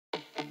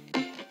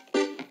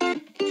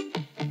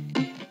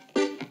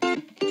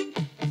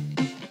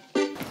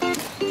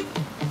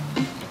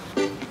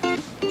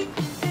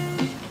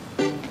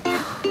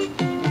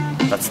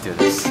let's do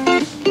this.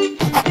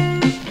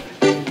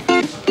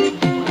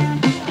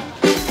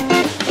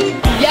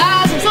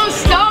 Yes, I'm so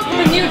stoked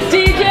with the new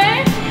DJ.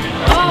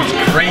 Oh, It's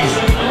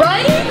crazy.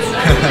 right?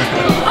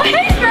 Oh,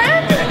 hey,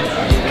 friend.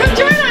 Come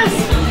join us.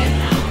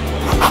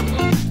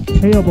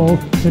 Payable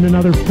in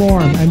another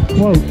form, and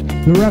quote,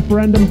 the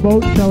referendum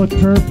vote shall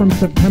occur from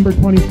September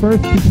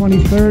 21st to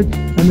 23rd,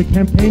 and the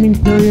campaigning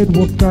period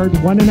will start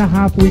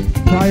 1.5 weeks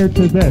prior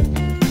to this.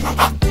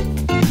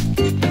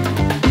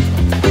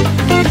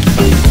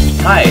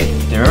 Hi,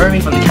 do you remember me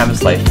from the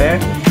Campus Life Fair?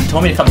 You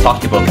told me to come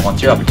talk to you about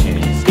volunteer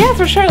opportunities. Yeah,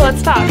 for sure.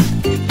 Let's talk.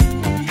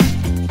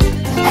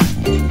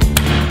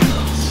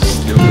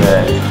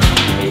 Stupid. I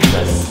hate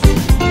this.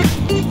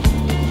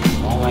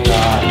 Oh my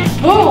god.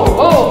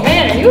 Whoa,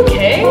 man, are you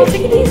okay?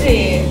 Take it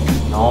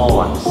easy.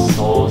 No, I'm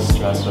so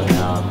stressed right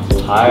now. I'm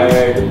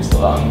tired, I'm so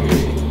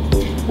hungry.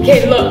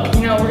 Okay, look,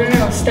 we're gonna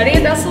go study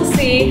at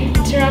SLC.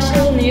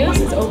 International news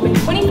is open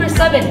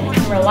 24/7. You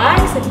can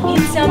relax and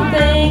eat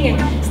something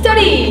and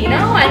study,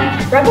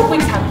 and wrap up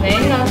week's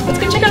happening. Let's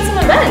go check out some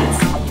events.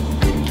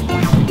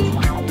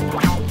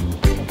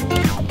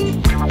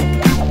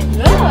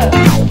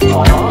 Look.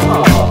 Oh.